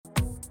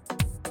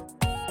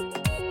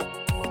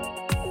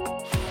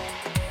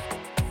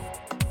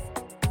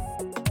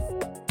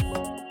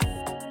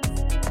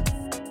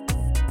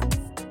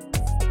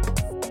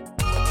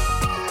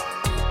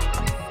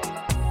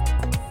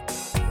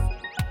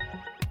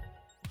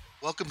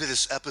Welcome to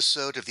this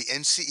episode of the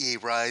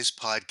NCEA Rise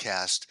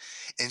podcast.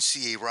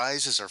 NCEA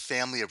Rise is our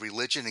family of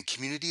religion and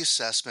community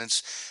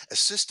assessments,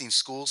 assisting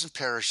schools and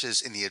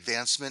parishes in the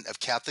advancement of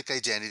Catholic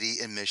identity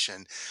and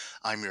mission.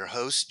 I'm your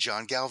host,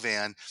 John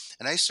Galvan,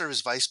 and I serve as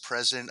Vice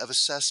President of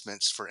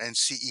Assessments for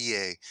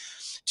NCEA.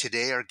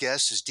 Today, our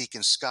guest is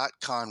Deacon Scott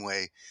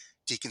Conway.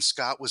 Deacon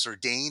Scott was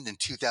ordained in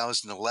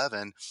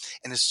 2011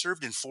 and has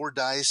served in four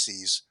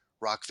dioceses: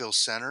 Rockville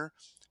Center,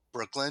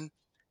 Brooklyn,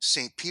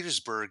 St.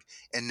 Petersburg,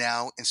 and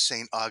now in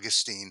St.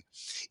 Augustine.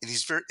 In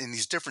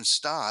these different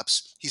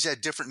stops, he's had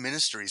different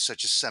ministries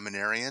such as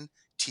seminarian,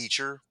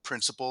 teacher,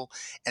 principal,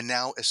 and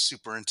now as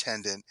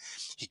superintendent.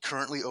 He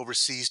currently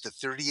oversees the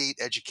 38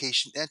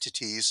 education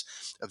entities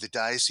of the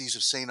Diocese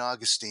of St.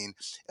 Augustine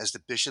as the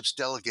bishop's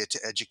delegate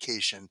to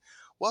education.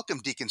 Welcome,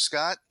 Deacon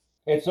Scott.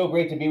 It's so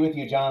great to be with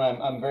you, John.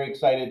 I'm very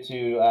excited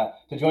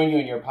to join you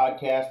in your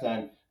podcast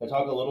and to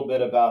talk a little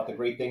bit about the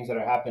great things that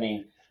are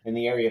happening in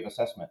the area of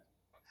assessment.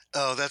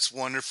 Oh, that's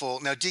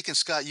wonderful. Now, Deacon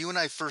Scott, you and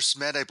I first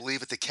met, I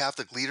believe, at the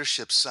Catholic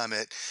Leadership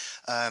Summit.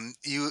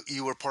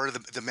 You were part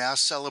of the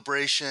Mass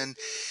celebration,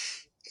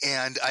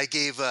 and I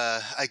gave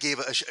a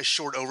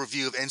short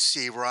overview of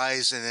NCA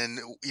Rise, and then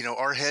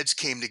our heads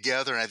came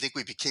together, and I think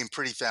we became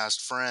pretty fast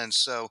friends.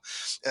 So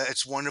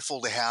it's wonderful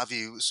to have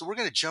you. So we're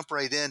going to jump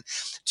right in.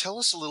 Tell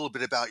us a little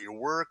bit about your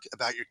work,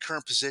 about your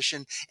current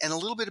position, and a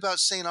little bit about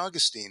St.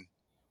 Augustine.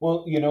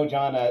 Well,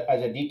 John,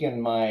 as a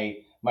deacon, my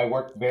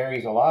work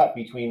varies a lot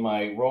between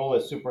my role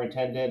as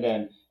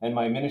superintendent and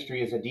my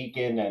ministry as a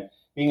deacon, and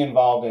being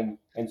involved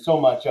in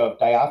so much of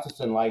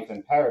diocesan life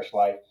and parish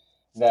life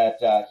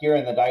that here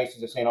in the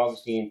Diocese of St.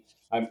 Augustine,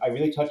 I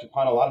really touch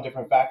upon a lot of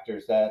different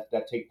factors that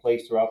take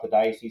place throughout the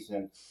diocese,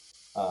 and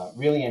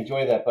really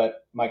enjoy that.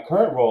 But my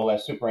current role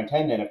as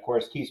superintendent, of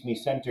course, keeps me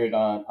centered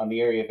on the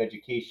area of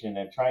education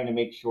and trying to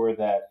make sure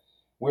that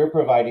we're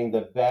providing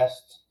the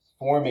best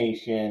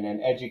formation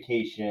and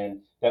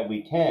education that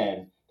we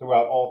can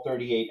throughout all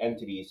 38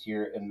 entities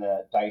here in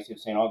the Diocese of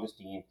St.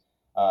 Augustine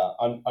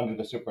under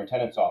the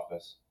superintendent's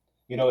office.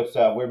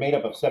 We're made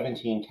up of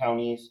 17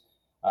 counties.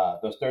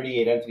 Those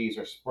 38 entities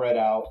are spread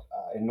out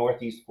in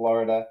Northeast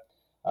Florida.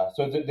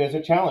 There's a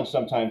challenge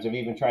sometimes of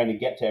even trying to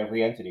get to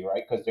every entity,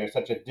 right? Because there's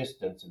such a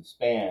distance and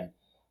span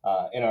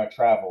in our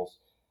travels.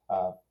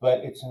 But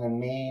it's an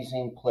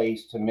amazing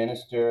place to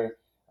minister,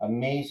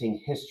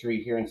 amazing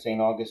history here in St.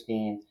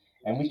 Augustine,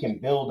 and we can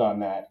build on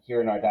that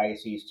here in our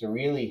diocese to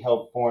really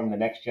help form the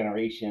next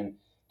generation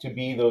to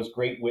be those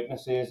great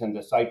witnesses and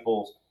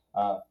disciples,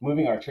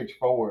 moving our church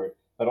forward,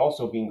 but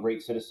also being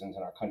great citizens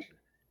in our country.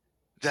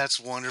 That's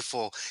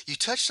wonderful. You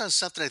touched on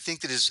something I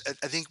think that is,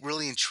 I think,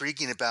 really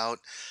intriguing about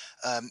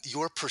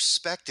your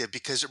perspective,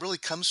 because it really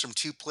comes from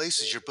two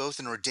places. You're both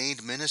an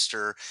ordained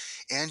minister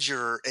and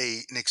you're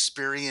an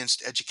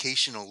experienced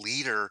educational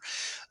leader.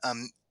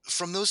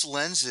 From those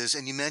lenses,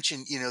 and you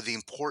mentioned, the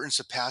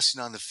importance of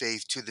passing on the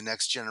faith to the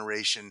next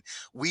generation.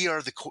 We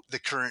are the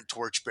current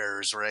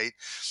torchbearers, right?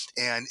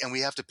 And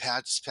we have to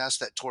pass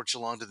that torch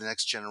along to the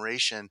next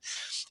generation.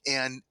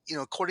 And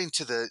according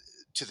to the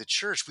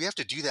church, we have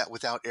to do that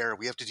without error.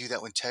 We have to do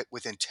that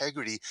with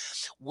integrity.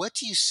 What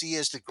do you see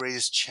as the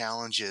greatest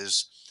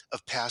challenges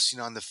of passing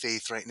on the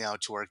faith right now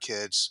to our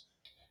kids?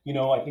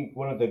 I think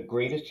one of the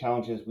greatest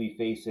challenges we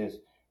face is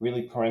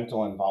really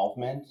parental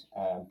involvement,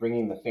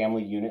 bringing the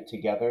family unit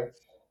together,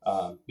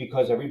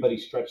 because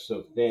everybody's stretched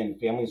so thin.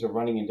 Families are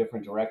running in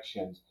different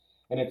directions.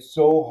 And it's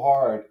so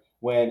hard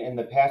when in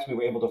the past we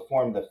were able to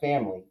form the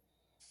family.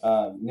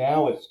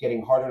 Now it's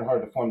getting harder and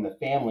harder to form the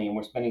family, and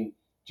we're spending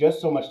just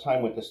so much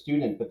time with the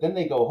student. But then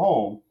they go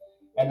home,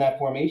 and that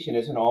formation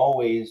isn't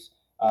always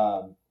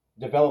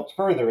developed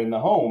further in the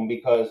home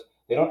because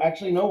they don't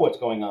actually know what's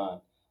going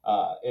on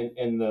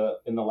in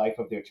the life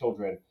of their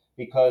children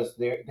because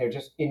they're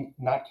just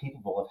not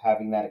capable of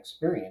having that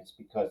experience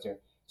because they're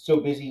so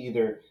busy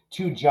either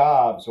two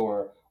jobs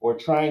or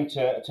trying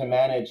to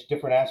manage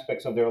different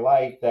aspects of their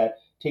life that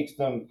takes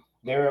them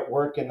they're at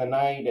work in the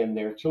night and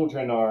their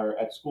children are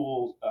at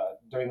school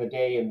during the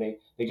day and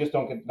they just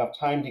don't get enough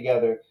time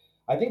together.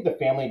 I think the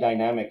family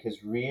dynamic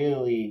has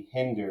really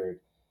hindered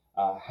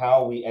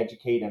how we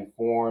educate and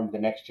form the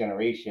next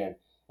generation,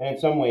 and in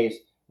some ways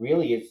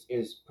really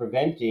is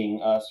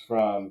preventing us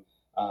from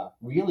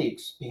really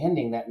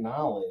expanding that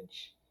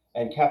knowledge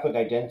and Catholic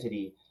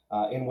identity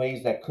in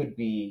ways that could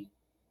be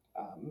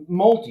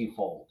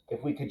multifold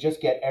if we could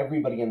just get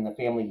everybody in the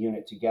family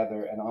unit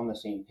together and on the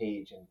same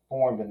page and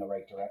formed in the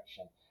right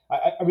direction.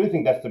 I really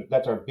think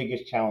that's our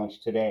biggest challenge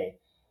today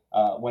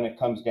when it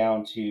comes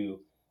down to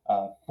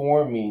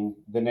forming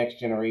the next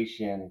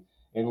generation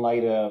in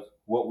light of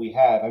what we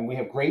have. And we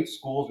have great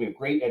schools, we have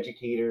great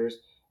educators.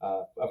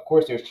 Of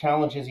course, there's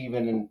challenges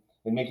even in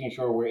making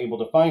sure we're able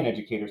to find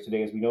educators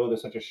today, as we know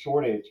there's such a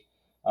shortage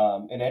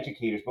in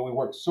educators. But we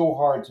work so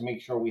hard to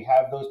make sure we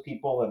have those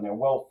people and they're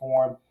well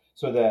formed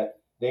so that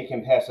they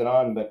can pass it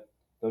on. But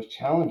those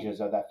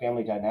challenges of that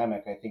family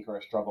dynamic, I think, are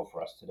a struggle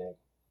for us today.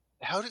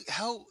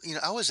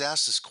 I was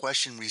asked this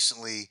question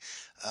recently.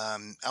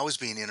 I was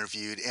being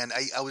interviewed, and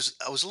I was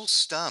a little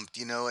stumped,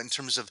 in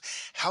terms of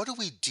how do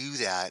we do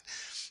that.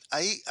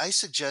 I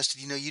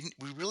suggested,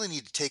 we really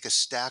need to take a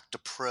stacked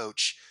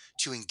approach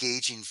to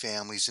engaging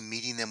families and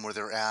meeting them where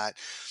they're at.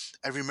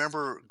 I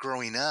remember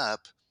growing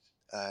up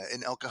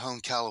in El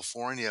Cajon,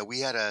 California. We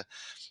had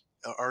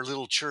our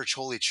little church,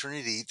 Holy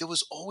Trinity. There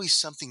was always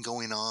something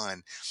going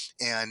on,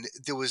 and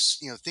there was,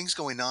 things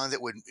going on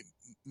that would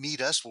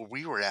meet us where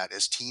we were at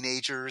as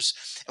teenagers,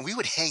 and we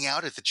would hang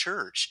out at the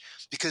church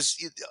because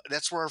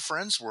that's where our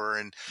friends were,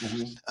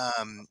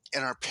 Hmm.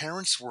 and our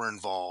parents were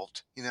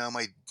involved.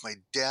 My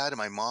dad and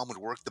my mom would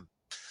work the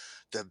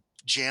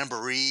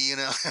jamboree.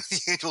 The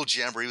annual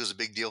jamboree was a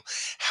big deal.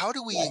 How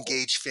do we Yeah,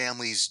 engage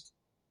families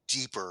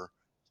deeper?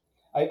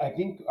 I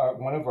think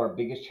one of our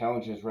biggest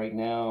challenges right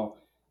now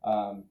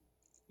um,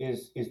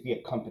 is the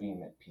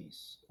accompaniment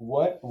piece.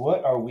 What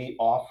are we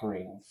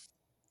offering,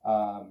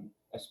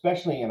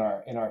 especially in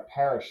our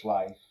parish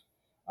life,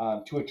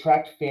 to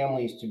attract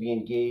families to be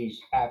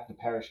engaged at the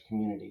parish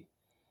community?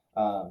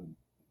 Um,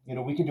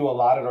 we can do a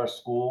lot at our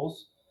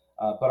schools,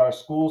 but our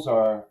schools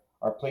are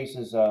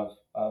places of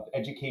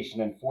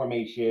education and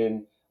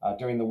formation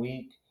during the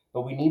week.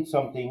 But we need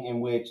something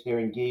in which they're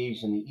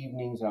engaged in the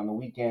evenings and on the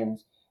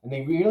weekends, and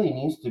they really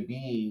needs to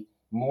be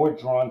more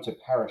drawn to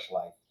parish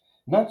life,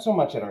 not so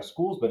much at our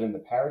schools, but in the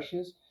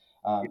parishes.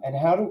 And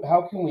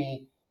how can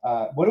we?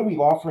 What are we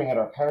offering at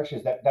our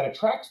parishes that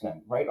attracts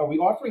them? Right? Are we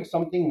offering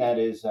something that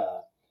is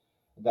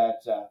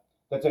that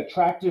that's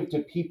attractive to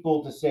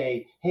people to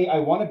say, "Hey, I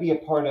want to be a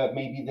part of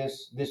maybe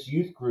this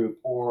youth group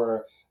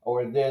or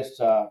this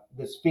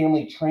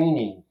family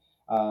training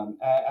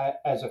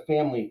as a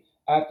family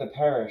at the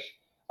parish,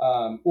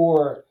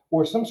 or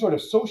some sort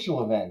of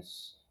social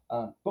events."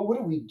 But what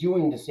are we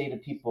doing to say to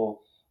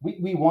people,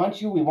 "We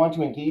want you, we want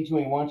to engage you,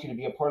 we want you to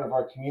be a part of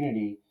our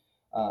community"?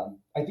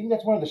 I think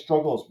that's one of the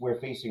struggles we're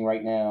facing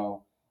right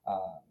now,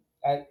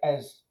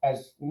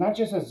 as not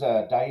just as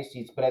a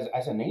diocese, but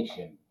as a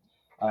nation,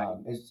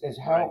 is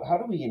Right. how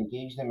do we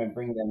engage them and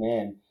bring them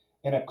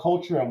in a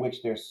culture in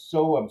which they're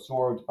so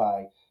absorbed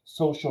by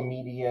social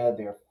media,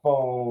 their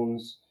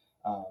phones.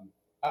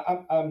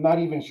 I'm not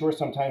even sure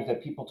sometimes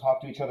that people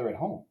talk to each other at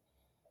home,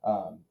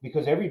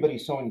 because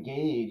everybody's so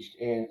engaged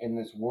in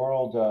this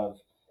world of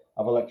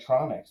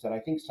electronics that I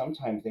think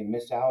sometimes they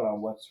miss out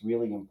on what's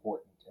really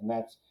important, and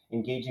that's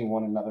engaging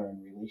one another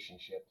in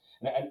relationship.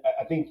 And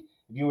I think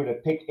if you were to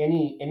pick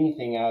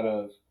anything out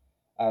of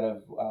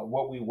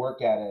what we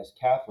work at as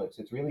Catholics,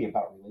 it's really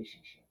about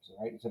relationships,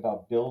 right? It's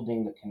about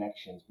building the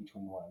connections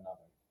between one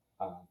another.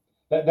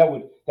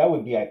 That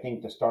would be, I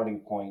think, the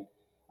starting point,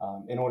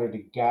 in order to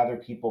gather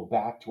people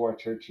back to our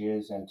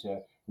churches and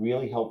to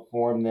really help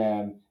form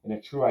them in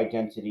a true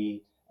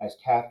identity as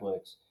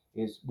Catholics.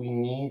 Is we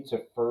need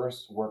to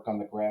first work on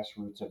the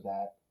grassroots of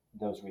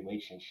those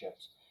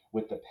relationships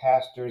with the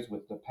pastors,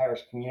 with the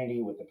parish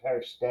community, with the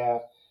parish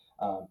staff,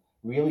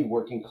 really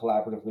working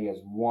collaboratively as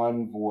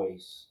one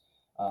voice,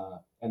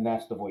 and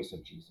that's the voice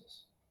of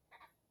Jesus.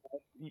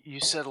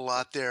 You said a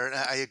lot there, and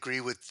I agree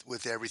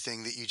with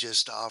everything that you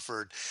just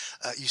offered.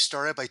 You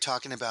started by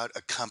talking about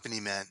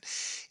accompaniment,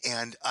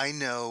 and I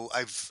know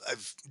I've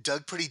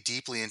dug pretty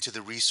deeply into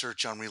the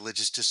research on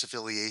religious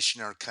disaffiliation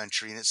in our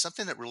country, and it's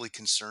something that really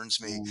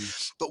concerns me.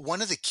 Mm, But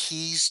one of the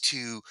keys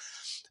to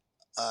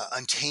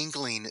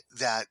untangling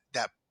that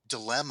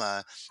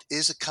dilemma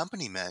is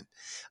accompaniment.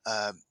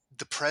 Uh,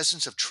 the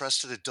presence of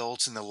trusted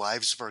adults in the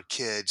lives of our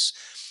kids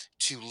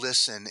to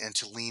listen and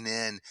to lean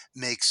in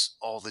makes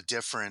all the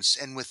difference.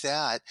 And with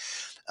that,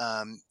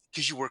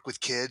 because you work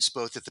with kids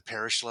both at the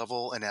parish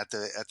level and at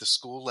the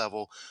school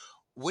level,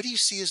 what do you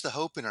see as the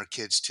hope in our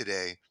kids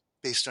today,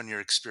 based on your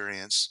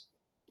experience?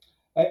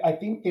 I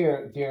think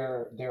their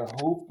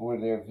hope or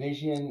their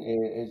vision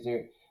is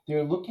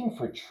they're looking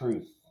for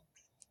truth.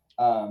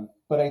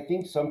 But I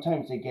think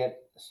sometimes they get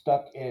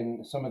stuck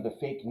in some of the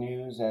fake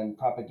news and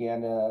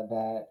propaganda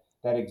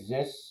that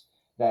exists,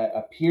 that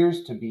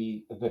appears to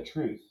be the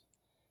truth.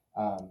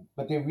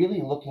 But they're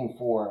really looking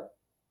for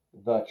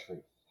the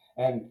truth.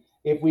 And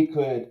if we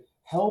could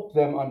help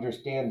them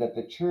understand that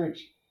the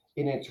church,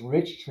 in its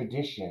rich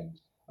tradition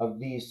of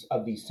these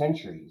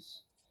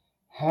centuries,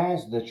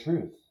 has the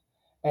truth,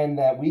 and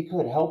that we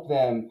could help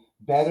them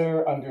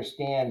better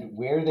understand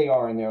where they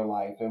are in their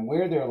life and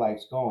where their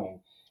life's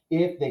going,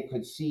 if they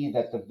could see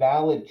that the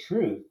valid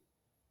truth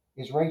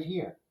is right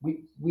here.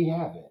 We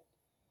have it.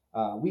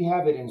 We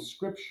have it in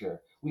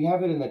Scripture. We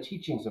have it in the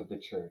teachings of the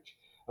church.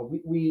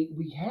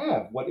 We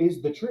have what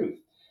is the truth.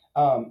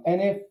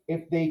 And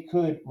if they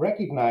could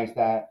recognize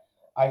that,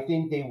 I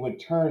think they would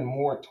turn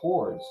more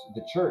towards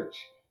the church.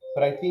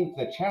 But I think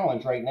the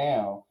challenge right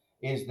now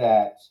is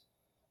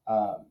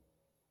um,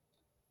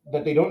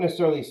 that they don't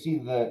necessarily see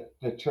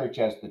the church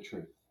as the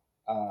truth.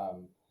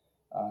 Um,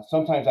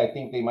 Sometimes I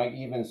think they might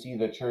even see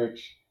the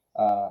church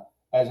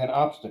as an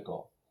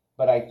obstacle,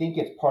 but I think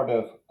it's part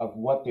of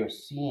what they're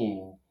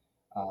seeing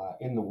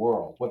in the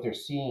world, what they're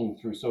seeing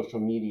through social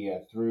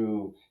media,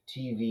 through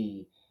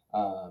TV.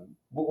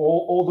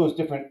 all those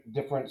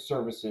different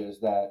services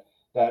that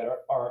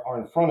are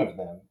in front of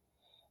them.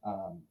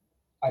 Um,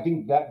 I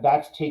think that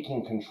that's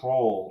taking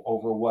control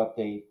over what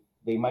they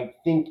might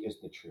think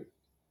is the truth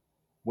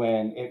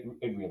when it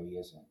really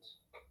isn't.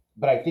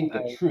 But I think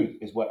the truth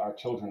is what our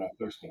children are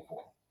thirsting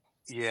for.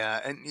 Yeah,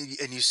 and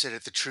you said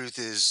it. The truth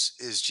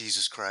is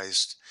Jesus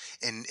Christ,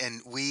 and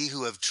we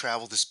who have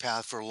traveled this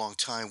path for a long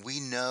time, we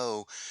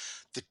know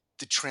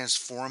the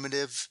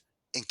transformative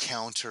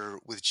encounter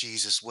with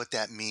Jesus, what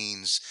that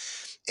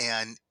means,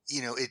 and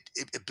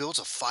it builds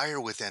a fire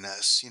within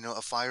us,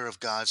 a fire of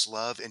God's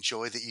love and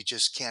joy that you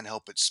just can't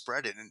help but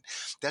spread it, and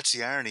that's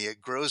the irony.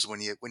 It grows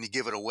when you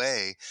give it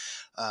away.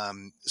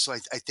 So I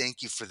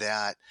thank you for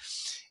that.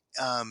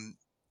 Um,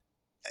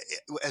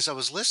 as I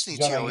was listening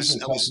to John, you, I I was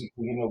usually I tell was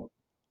people,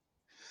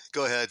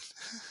 go ahead.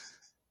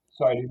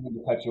 sorry, I didn't mean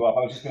to cut you off.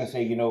 I was just going to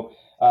say,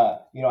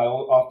 I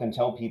often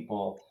tell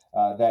people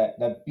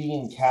that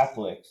being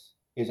Catholics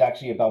is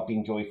actually about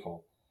being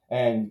joyful,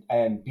 and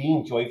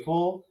being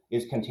joyful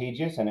is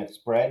contagious and it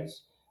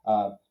spreads.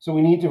 So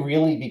we need to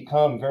really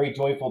become very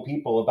joyful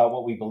people about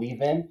what we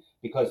believe in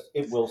because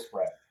it will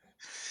spread.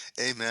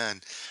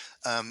 Amen.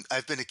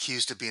 I've been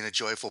accused of being a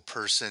joyful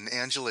person.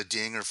 Angela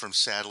Dinger from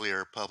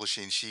Sadlier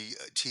Publishing, she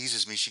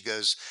teases me. She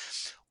goes,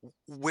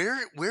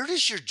 Where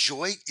does your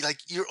joy, like,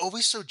 you're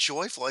always so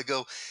joyful?" I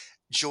go,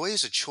 "Joy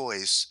is a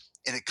choice,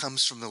 and it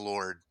comes from the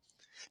Lord."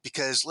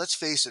 Because let's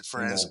face it,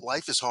 friends, Amen.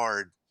 life is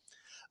hard.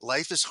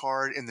 Life is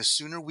hard, and the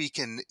sooner we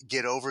can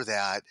get over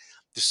that,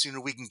 the sooner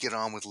we can get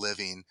on with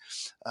living.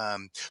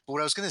 But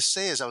what I was going to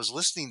say is, I was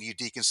listening to you,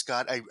 Deacon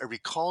Scott. I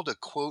recalled a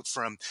quote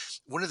from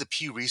one of the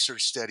Pew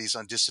Research studies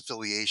on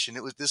disaffiliation.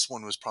 This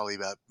one was probably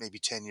about maybe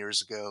 10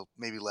 years ago,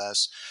 maybe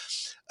less.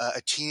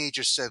 A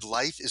teenager said,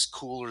 "Life is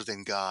cooler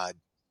than God."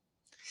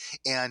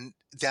 And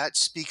that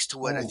speaks to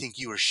what I Mm, think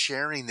you were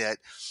sharing, that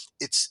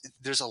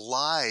there's a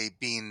lie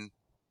being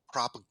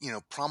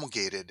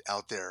promulgated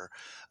out there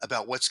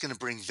about what's going to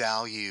bring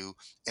value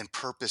and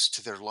purpose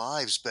to their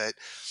lives. But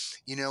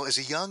as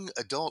a young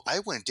adult, I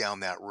went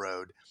down that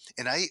road,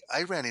 and I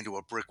ran into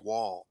a brick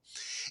wall.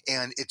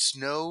 And it's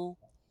no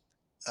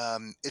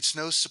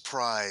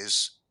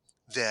surprise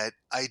that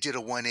I did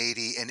a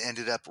 180 and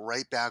ended up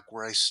right back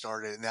where I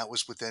started, and that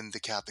was within the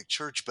Catholic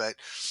Church. But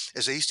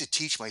as I used to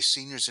teach my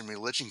seniors in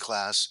religion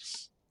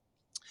class,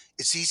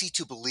 it's easy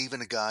to believe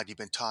in a God you've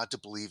been taught to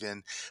believe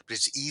in, but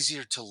it's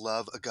easier to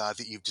love a God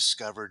that you've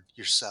discovered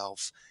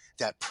yourself,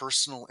 that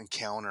personal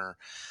encounter.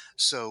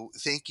 So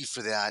thank you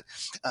for that.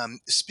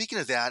 Speaking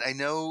of that, I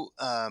know,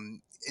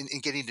 in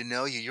getting to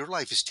know you, your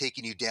life has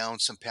taken you down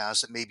some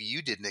paths that maybe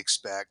you didn't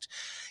expect.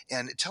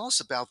 And tell us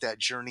about that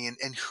journey,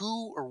 and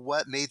who or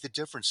what made the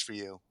difference for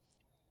you.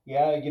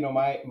 yeah,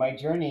 my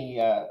journey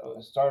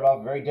started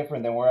off very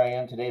different than where I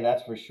am today.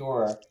 That's for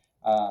sure.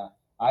 Uh,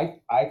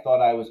 I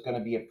thought I was going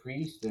to be a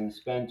priest and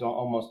spent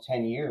almost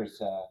 10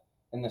 years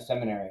in the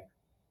seminary.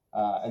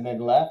 And then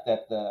left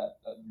at the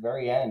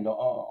very end,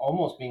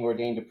 almost being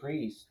ordained a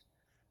priest,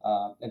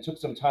 and took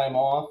some time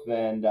off.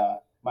 And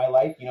my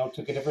life,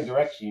 took a different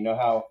direction. You know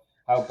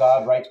how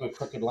God writes with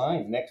crooked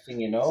lines. Next thing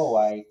you know,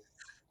 I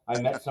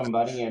met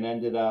somebody and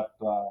ended up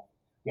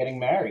getting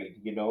married.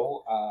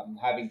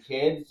 Having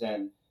kids,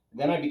 and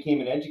then I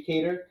became an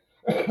educator.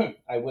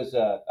 I was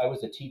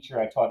a teacher.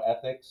 I taught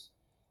ethics,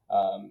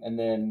 and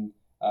then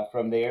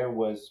from there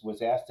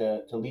was asked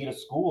to lead a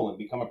school and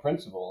become a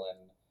principal.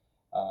 And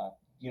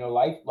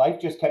life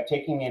just kept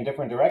taking me in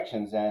different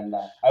directions. And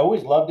I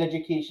always loved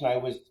education.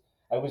 I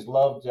always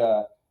loved.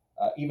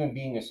 Even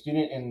being a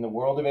student in the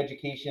world of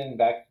education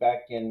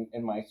back in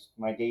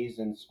my days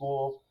in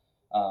school,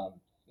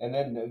 and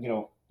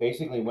then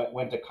basically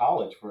went to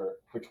college for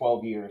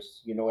 12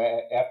 years.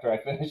 After I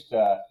finished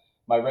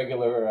my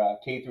regular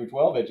K through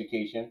 12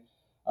 education,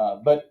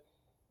 but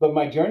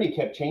my journey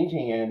kept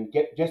changing, and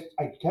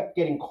I kept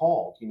getting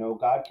called.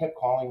 God kept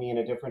calling me in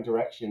a different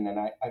direction. And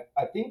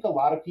I think a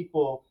lot of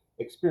people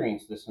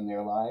experience this in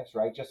their lives,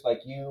 right? Just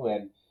like you.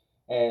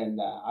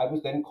 And I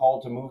was then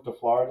called to move to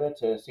Florida,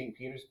 to St.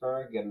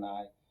 Petersburg. And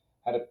I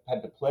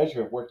had the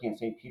pleasure of working in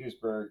St.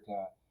 Petersburg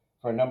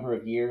for a number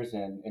of years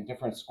in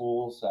different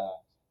schools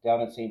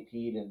down in St.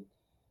 Pete.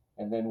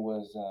 And then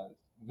was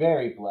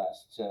very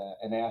blessed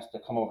and asked to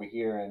come over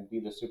here and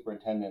be the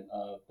superintendent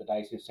of the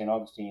Diocese of St.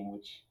 Augustine,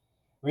 which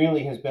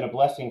really has been a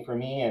blessing for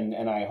me.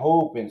 And I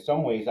hope in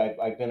some ways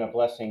I've been a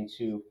blessing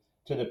to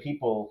the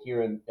people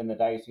here in the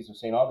Diocese of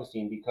St.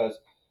 Augustine, because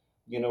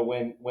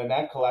when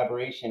that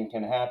collaboration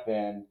can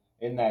happen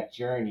in that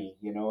journey,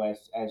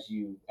 as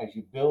you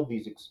build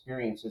these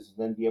experiences and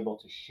then be able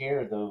to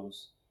share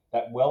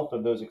that wealth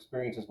of those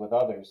experiences with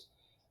others.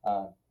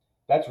 uh,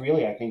 that's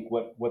really, I think,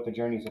 what the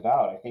journey is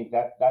about. I think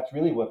that's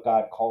really what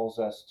God calls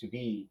us to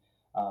be,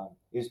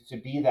 is to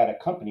be that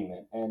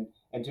accompaniment, and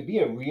to be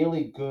a uh,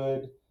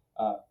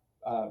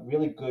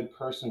 really good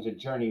person to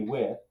journey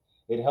with.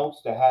 It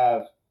helps to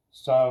have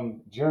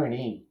some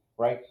journey,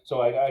 right?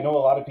 So I know a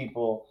lot of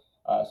people,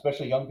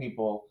 especially young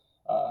people,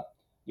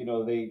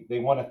 they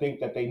want to think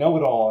that they know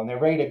it all and they're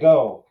ready to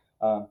go.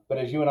 But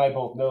as you and I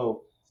both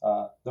know,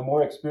 the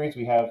more experience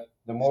we have,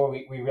 the more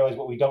we realize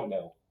what we don't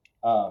know.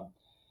 Um,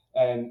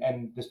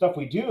 and the stuff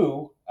we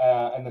do,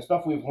 and the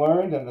stuff we've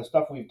learned, and the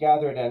stuff we've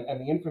gathered, and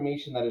the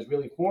information that has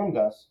really formed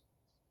us,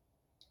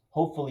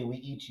 hopefully we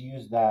each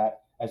use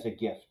that as a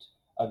gift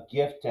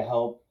to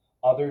help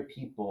other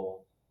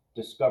people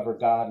discover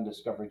God and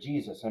discover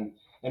Jesus. And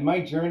my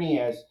journey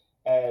as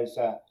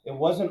it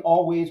wasn't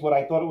always what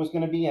I thought it was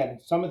going to be,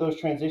 and some of those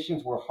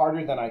transitions were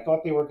harder than I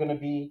thought they were going to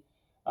be.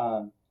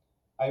 Um,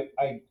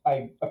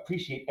 I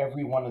appreciate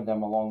every one of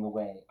them along the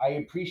way. I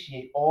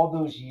appreciate all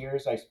those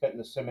years I spent in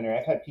the seminary.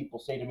 I've had people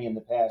say to me in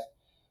the past,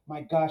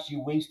 "My gosh,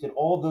 you wasted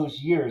all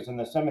those years in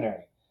the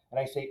seminary." And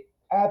I say,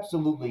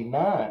 absolutely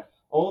not.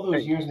 All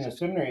those years in the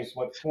seminary is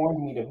what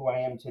formed me to who I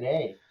am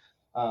today.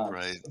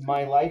 Right.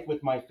 My life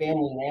with my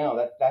family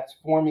now, that's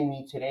forming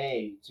me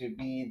today to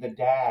be the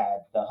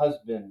dad, the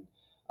husband.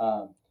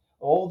 Um,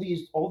 all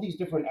these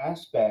different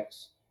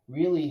aspects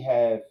really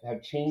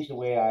have changed the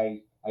way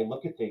I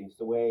look at things,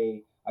 the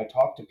way I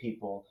talk to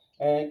people,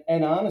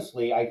 and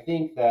honestly, I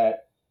think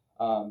that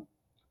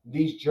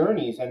these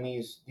journeys and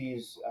these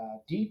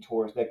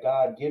detours that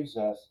God gives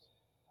us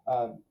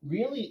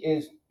really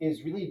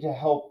is really to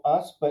help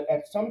us, but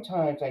at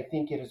sometimes I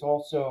think it is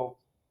also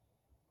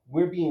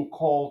we're being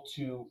called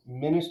to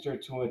minister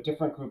to a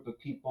different group of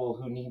people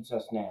who needs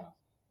us now,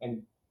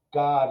 and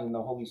God and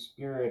the Holy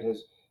Spirit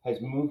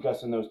has moved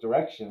us in those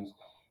directions,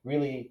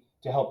 really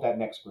to help that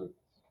next group.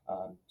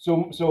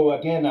 So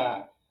again,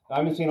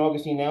 I'm in St.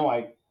 Augustine now.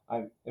 I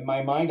in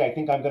my mind I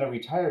think I'm going to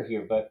retire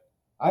here, but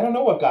I don't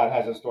know what God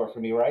has in store for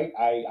me. Right?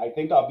 I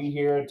think I'll be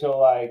here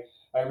until I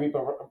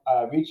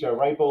reach a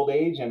ripe old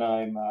age and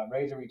I'm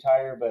ready to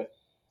retire, but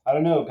I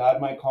don't know.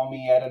 God might call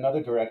me at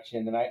another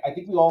direction. And I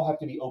think we all have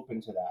to be open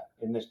to that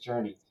in this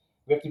journey.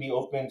 We have to be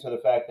open to the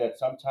fact that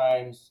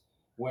sometimes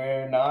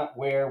we're not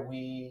where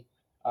we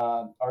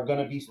are going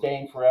to be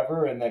staying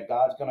forever, and that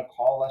God's going to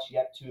call us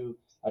yet to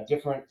a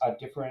different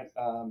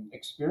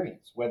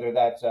experience, whether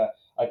that's a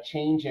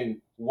change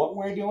in what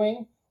we're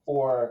doing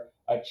or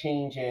a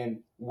change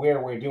in where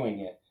we're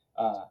doing it.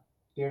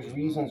 There's Hmm.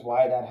 reasons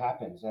why that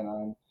happens,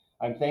 and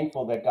I'm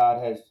thankful that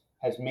God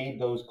has made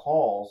those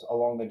calls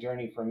along the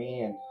journey for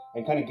me,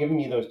 and kind of given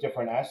me those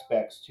different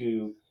aspects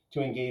to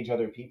engage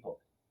other people.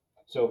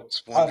 So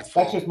It's that's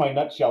wonderful. just my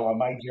nutshell on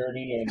my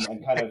journey,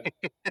 and kind of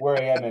where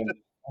I am and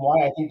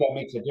why I think that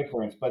makes a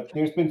difference. But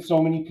there's been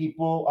so many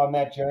people on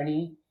that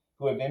journey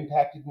who have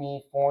impacted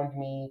me, formed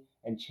me,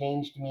 and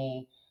changed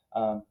me.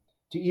 Um,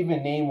 to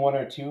even name one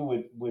or two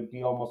would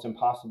be almost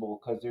impossible,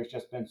 because there's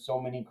just been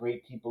so many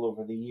great people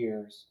over the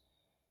years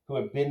who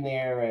have been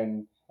there,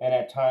 and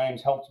at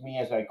times helped me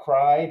as I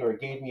cried, or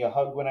gave me a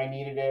hug when I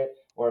needed it,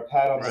 or a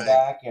pat on the Right.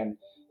 back, and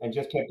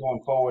just kept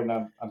going forward.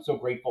 And I'm so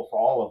grateful for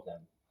all of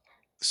them.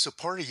 So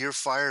part of your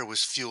fire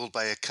was fueled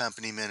by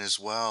accompaniment as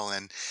well.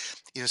 And,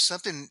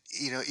 something,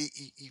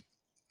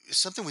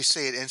 something we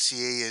say at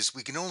NCA is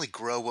we can only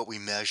grow what we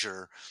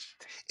measure.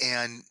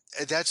 And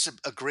that's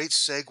a great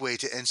segue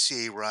to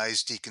NCA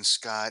Rise, Deacon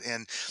Scott.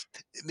 And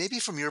maybe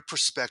from your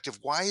perspective,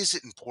 why is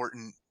it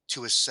important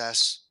to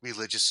assess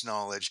religious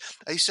knowledge?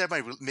 I used to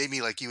have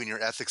maybe like you in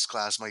your ethics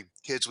class, my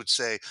kids would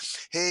say,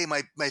 "Hey,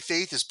 my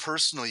faith is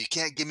personal. You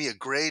can't give me a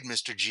grade,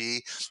 Mr.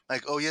 G."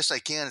 Like, "Oh, yes, I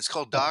can. It's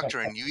called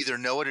doctrine. You either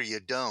know it or you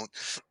don't."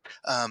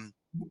 Um,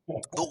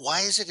 but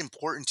why is it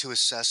important to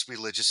assess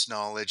religious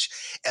knowledge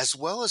as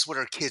well as what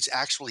our kids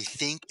actually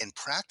think and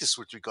practice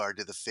with regard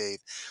to the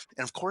faith?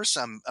 And of course,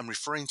 I'm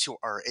referring to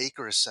our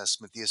ACRE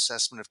assessment, the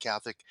assessment of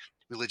Catholic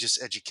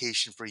religious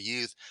education for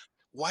youth.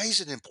 Why is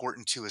it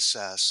important to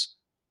assess?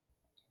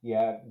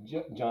 Yeah,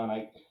 John,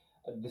 I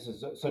this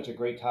is such a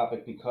great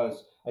topic,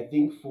 because I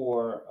think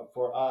for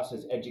us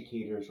as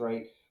educators,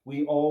 right,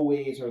 we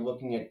always are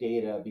looking at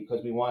data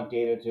because we want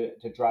data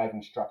to drive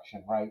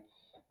instruction, right?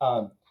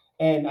 Um,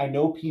 and I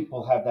know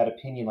people have that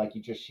opinion, like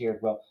you just shared.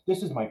 Well,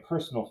 this is my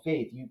personal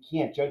faith. You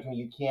can't judge me.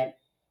 You can't.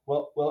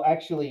 Well,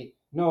 actually,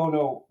 no,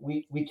 no.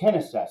 We can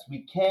assess.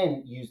 We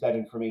can use that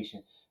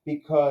information,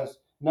 because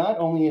not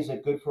only is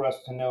it good for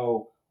us to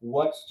know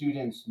what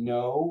students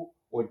know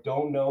or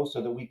don't know,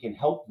 so that we can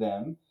help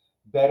them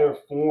better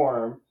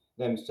form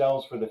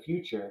themselves for the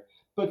future,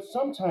 but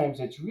sometimes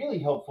it's really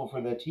helpful for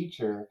the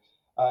teacher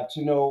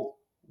to know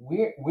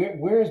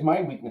where is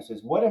my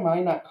weaknesses, what am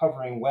I not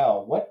covering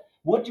well,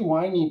 what do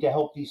I need to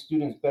help these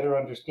students better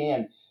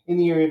understand in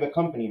the area of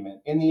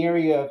accompaniment, in the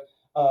area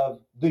of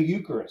the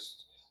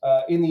Eucharist,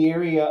 in the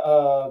area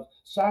of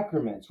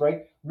sacraments,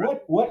 right?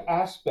 What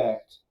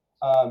aspect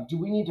do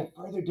we need to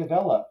further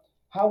develop?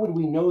 How would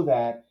we know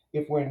that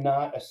if we're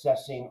not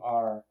assessing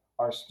our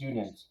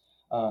students?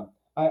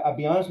 I'll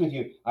be honest with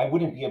you, I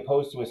wouldn't be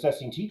opposed to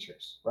assessing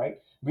teachers, right?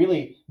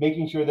 Really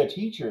making sure that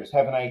teachers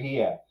have an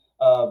idea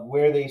of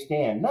where they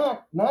stand,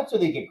 not so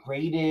they get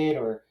graded,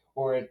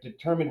 or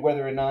determined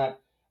whether or not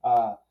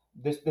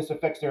this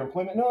affects their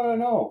employment. No, no,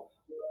 no.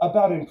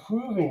 About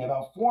improving,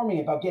 about forming,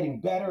 about getting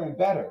better and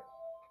better.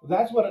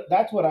 That's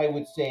what I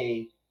would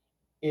say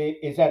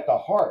is at the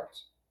heart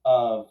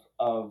of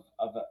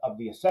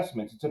the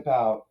assessments. It's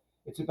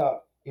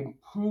about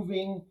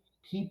improving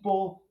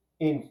people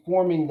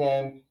informing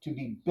them to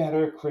be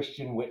better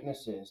Christian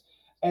witnesses.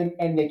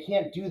 And they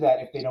can't do that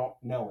if they don't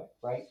know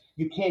it, right?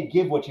 You can't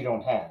give what you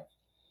don't have.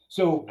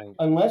 So Right.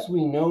 unless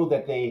we know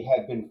that they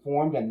have been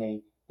formed and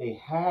they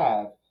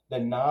have the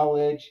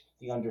knowledge,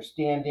 the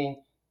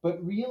understanding,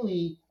 but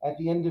really at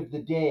the end of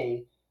the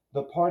day,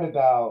 the part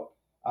about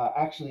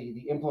actually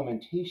the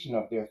implementation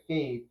of their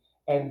faith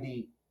and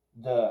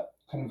the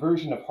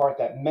conversion of heart,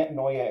 that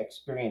metanoia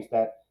experience,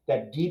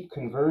 that deep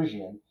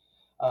conversion,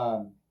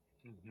 um,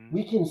 Hmm.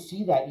 we can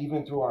see that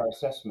even through our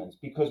assessments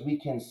because we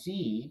can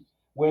see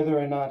whether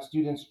or not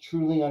students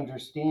truly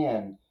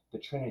understand the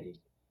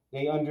Trinity.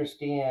 They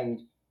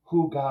understand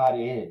who God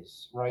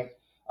is, right?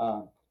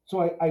 So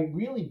I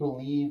really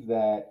believe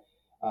that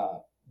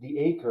the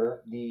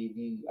ACRE,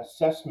 the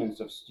assessments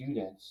of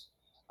students,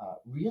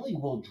 really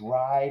will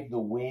drive the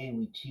way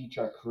we teach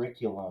our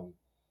curriculum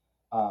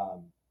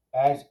um,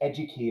 as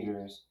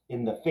educators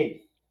in the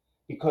faith,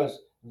 because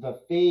the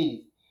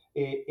faith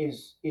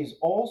is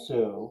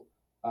also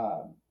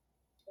um,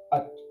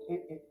 a,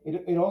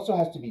 it also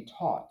has to be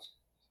taught,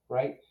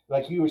 right?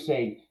 Like you were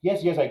saying,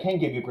 yes, yes, I can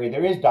give you a grade.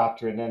 There is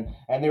doctrine,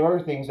 and there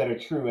are things that are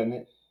true,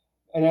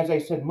 and as I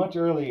said much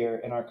earlier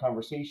in our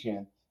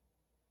conversation,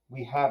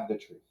 we have the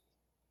truth,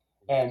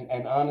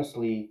 and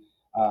honestly,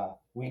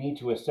 we need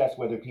to assess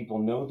whether people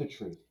know the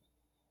truth,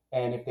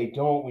 and if they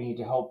don't, we need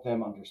to help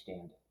them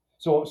understand it.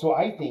 So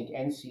I think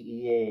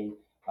NCEA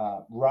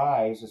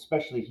Rise,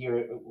 especially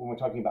here when we're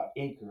talking about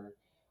ACRE,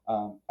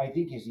 I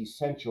think is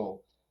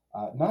essential,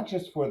 not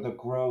just for the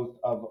growth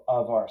of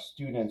our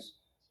students,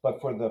 but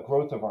for the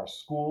growth of our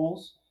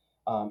schools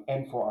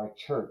and for our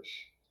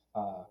church,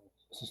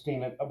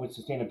 with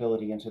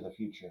sustainability into the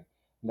future.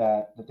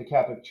 That the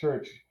Catholic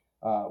Church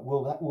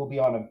will be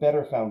on a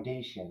better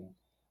foundation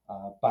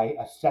by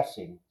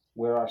assessing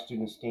where our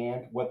students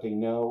stand, what they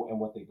know, and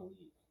what they believe.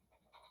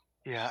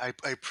 Yeah,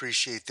 I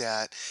appreciate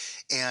that.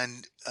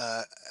 And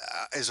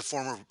as a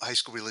former high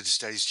school religious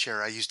studies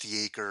chair, I used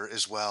the Acre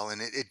as well,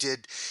 and it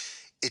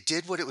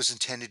did what it was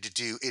intended to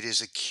do. It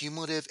is a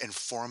cumulative and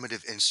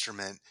formative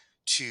instrument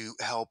to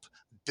help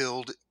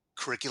build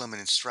curriculum and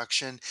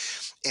instruction.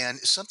 And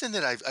something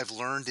that I've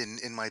learned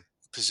in my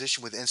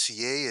position with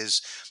NCA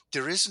is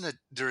there is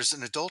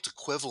an adult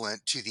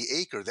equivalent to the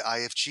ACRE, the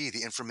IFG,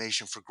 the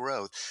Information for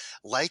Growth.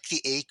 Like the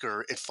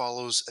ACRE, it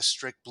follows a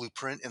strict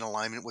blueprint in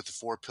alignment with the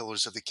four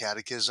pillars of the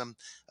Catechism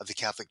of the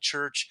Catholic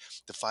Church,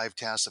 the five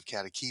tasks of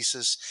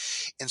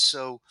catechesis, and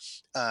so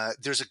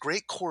there's a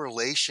great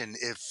correlation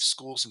if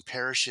schools and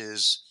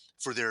parishes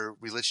for their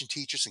religion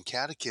teachers and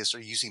catechists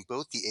are using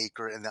both the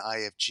ACRE and the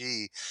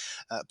IFG.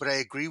 But I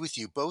agree with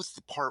you. Both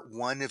the part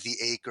one of the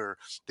ACRE,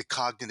 the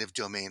cognitive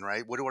domain,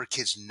 right? What do our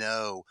kids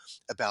know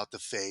about the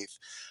faith?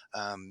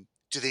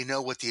 Do they know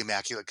what the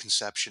Immaculate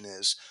Conception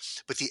is?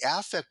 But the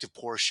affective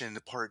portion,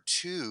 the part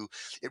two,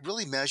 it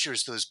really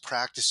measures those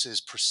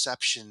practices,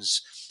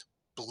 perceptions,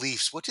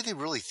 beliefs. What do they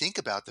really think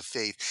about the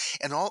faith?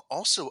 And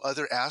also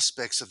other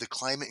aspects of the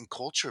climate and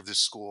culture of the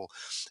school.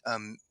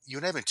 You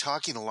and I have been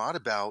talking a lot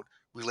about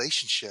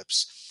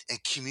relationships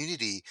and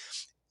community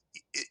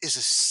is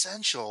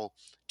essential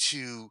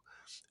to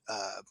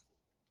uh,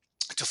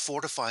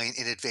 fortifying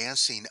and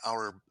advancing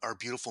our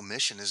beautiful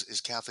mission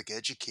as Catholic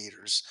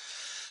educators.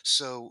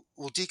 So,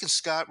 well, Deacon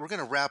Scott, we're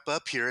going to wrap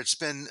up here. It's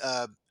been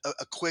a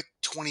quick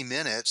 20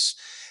 minutes.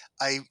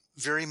 I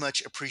very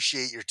much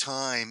appreciate your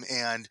time,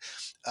 and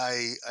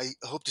I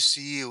hope to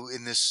see you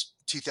in this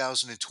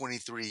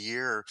 2023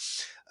 year.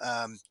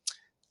 Um,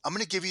 I'm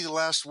going to give you the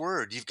last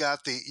word. You've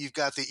got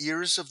the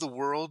ears of the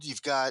world.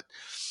 You've got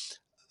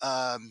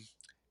um,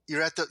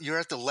 you're at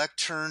the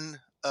lectern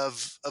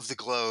of the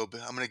globe.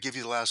 I'm going to give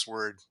you the last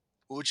word.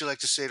 What would you like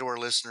to say to our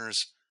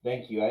listeners?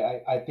 Thank you.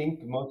 I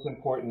think most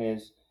important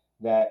is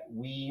that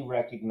we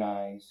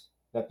recognize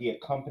that the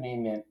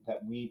accompaniment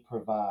that we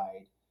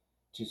provide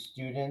to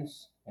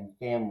students and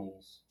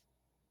families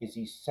is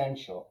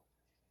essential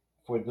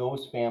for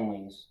those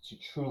families to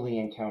truly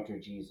encounter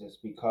Jesus,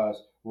 because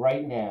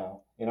right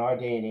now, in our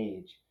day and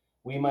age,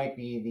 we might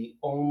be the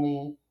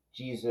only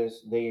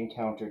Jesus they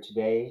encounter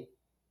today,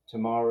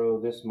 tomorrow,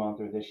 this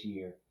month, or this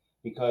year.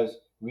 Because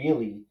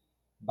really,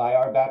 by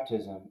our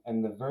baptism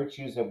and the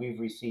virtues that we've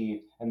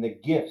received and the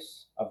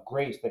gifts of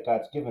grace that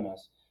God's given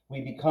us,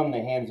 we become the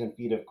hands and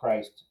feet of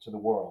Christ to the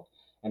world.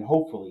 And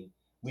hopefully,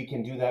 we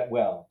can do that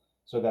well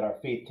so that our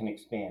faith can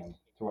expand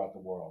throughout the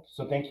world.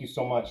 So thank you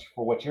so much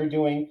for what you're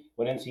doing,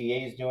 what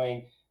NCA is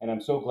doing, and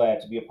I'm so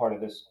glad to be a part of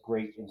this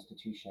great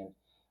institution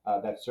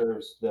that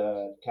serves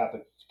the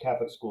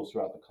Catholic schools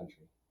throughout the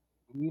country.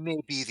 We may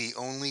be the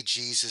only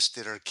Jesus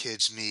that our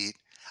kids meet.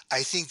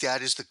 I think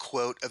that is the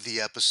quote of the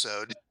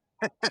episode.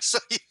 So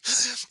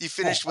you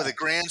finished with a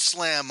grand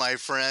slam, my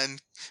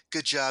friend.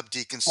 Good job,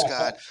 Deacon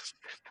Scott.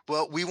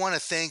 Well, we want to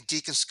thank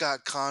Deacon Scott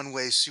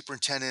Conway,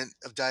 Superintendent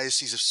of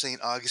Diocese of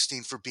St.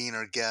 Augustine, for being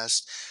our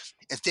guest.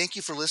 And thank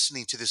you for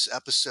listening to this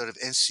episode of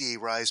NCA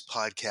Rise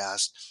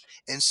podcast.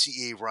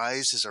 NCA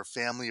Rise is our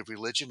family of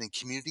religion and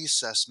community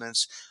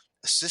assessments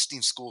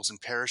assisting schools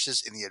and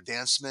parishes in the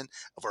advancement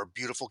of our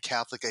beautiful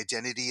Catholic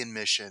identity and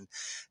mission.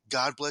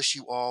 God bless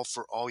you all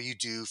for all you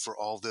do for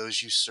all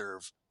those you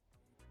serve.